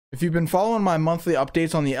If you've been following my monthly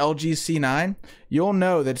updates on the LG C9, you'll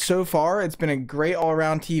know that so far it's been a great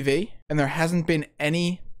all-around TV and there hasn't been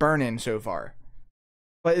any burn-in so far.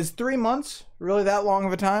 But is 3 months really that long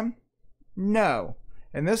of a time? No.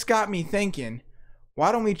 And this got me thinking,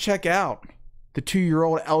 why don't we check out the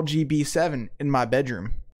 2-year-old LG B7 in my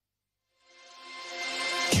bedroom?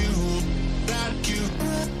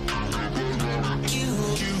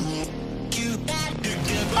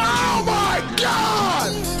 Oh my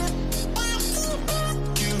God!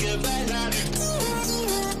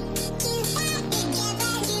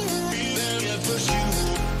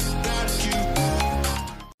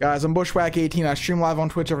 Guys, I'm Bushwhack18. I stream live on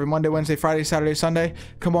Twitch every Monday, Wednesday, Friday, Saturday, Sunday.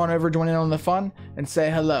 Come on over, join in on the fun, and say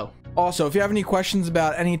hello. Also, if you have any questions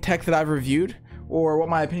about any tech that I've reviewed, or what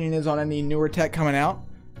my opinion is on any newer tech coming out,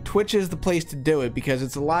 Twitch is the place to do it because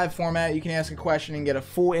it's a live format. You can ask a question and get a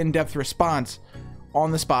full in-depth response on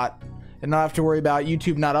the spot, and not have to worry about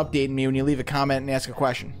YouTube not updating me when you leave a comment and ask a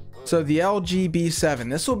question. So the LG B7,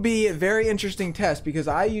 this will be a very interesting test because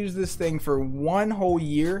I used this thing for 1 whole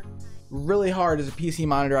year really hard as a PC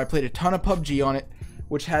monitor. I played a ton of PUBG on it,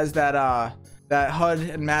 which has that that HUD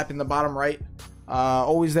and map in the bottom right,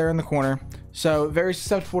 always there in the corner. So very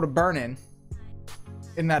susceptible to burn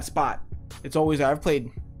in that spot. It's always there. I've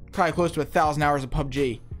played probably close to 1,000 hours of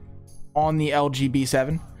PUBG on the LG B7.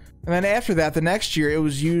 And then after that, the next year, it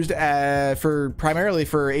was used primarily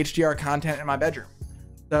for HDR content in my bedroom.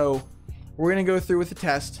 So we're gonna go through with the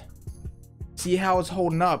test, see how it's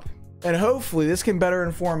holding up, and hopefully this can better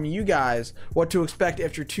inform you guys what to expect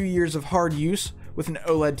after 2 years of hard use with an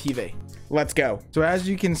OLED TV. Let's go. So as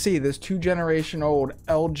you can see, this 2-generation-old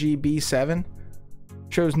LG B7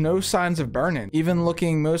 shows no signs of burn-in. Even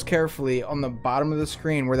looking most carefully on the bottom of the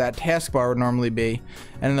screen where that taskbar would normally be,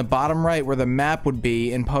 and in the bottom right where the map would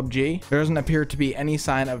be in PUBG, there doesn't appear to be any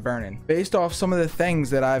sign of burn-in. Based off some of the things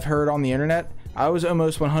that I've heard on the internet, I was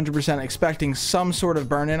almost 100% expecting some sort of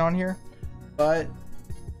burn-in on here, but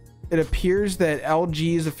it appears that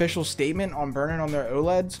LG's official statement on burn-in on their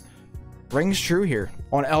OLEDs rings true here.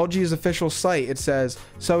 On LG's official site, it says,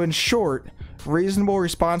 so in short, reasonable,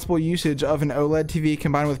 responsible usage of an OLED TV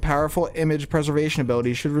combined with powerful image preservation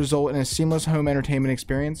ability should result in a seamless home entertainment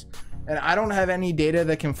experience. And I don't have any data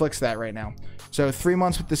that conflicts that right now. So 3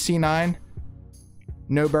 months with the C9,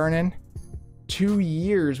 no burn-in. 2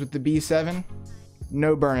 years with the B7,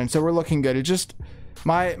 no burn-in. So we're looking good. It just,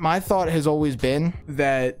 my thought has always been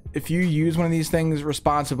that if you use one of these things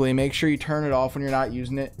responsibly, make sure you turn it off when you're not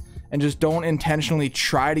using it, and just don't intentionally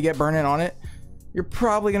try to get burn-in on it. You're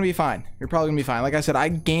probably gonna be fine. You're probably gonna be fine. Like I said, I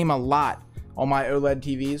game a lot on my OLED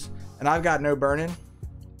TVs, and I've got no burn-in.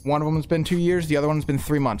 One of them has been 2 years, the other one's been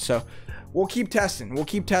 3 months. So we'll keep testing. We'll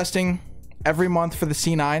keep testing every month for the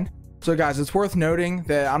C9. So guys, it's worth noting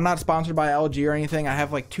that I'm not sponsored by LG or anything. I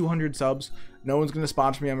have like 200 subs. No one's gonna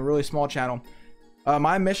sponsor me. I'm a really small channel.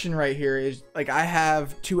 My mission right here is, like, I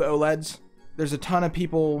have 2 OLEDs. There's a ton of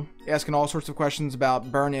people asking all sorts of questions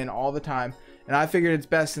about burn-in all the time. And I figured it's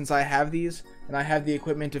best, since I have these and I have the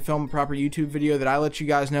equipment to film a proper YouTube video, that I let you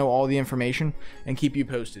guys know all the information and keep you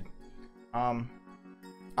posted. I'm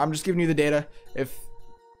just giving you the data. If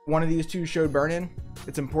one of these 2 showed burn-in,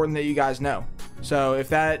 it's important that you guys know. So if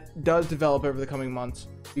that does develop over the coming months,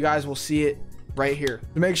 you guys will see it right here.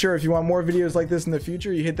 So make sure, if you want more videos like this in the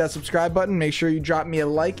future, you hit that subscribe button. Make sure you drop me a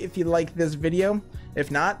like if you like this video. If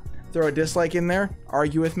not, throw a dislike in there,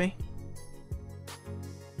 argue with me.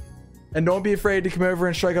 And don't be afraid to come over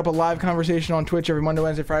and strike up a live conversation on Twitch every Monday,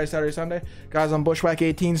 Wednesday, Friday, Saturday, Sunday. Guys, I'm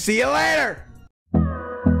Bushwhack18. See you later!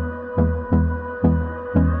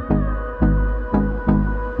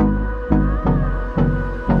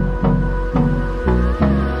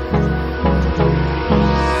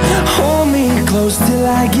 Hold me close till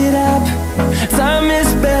I get up.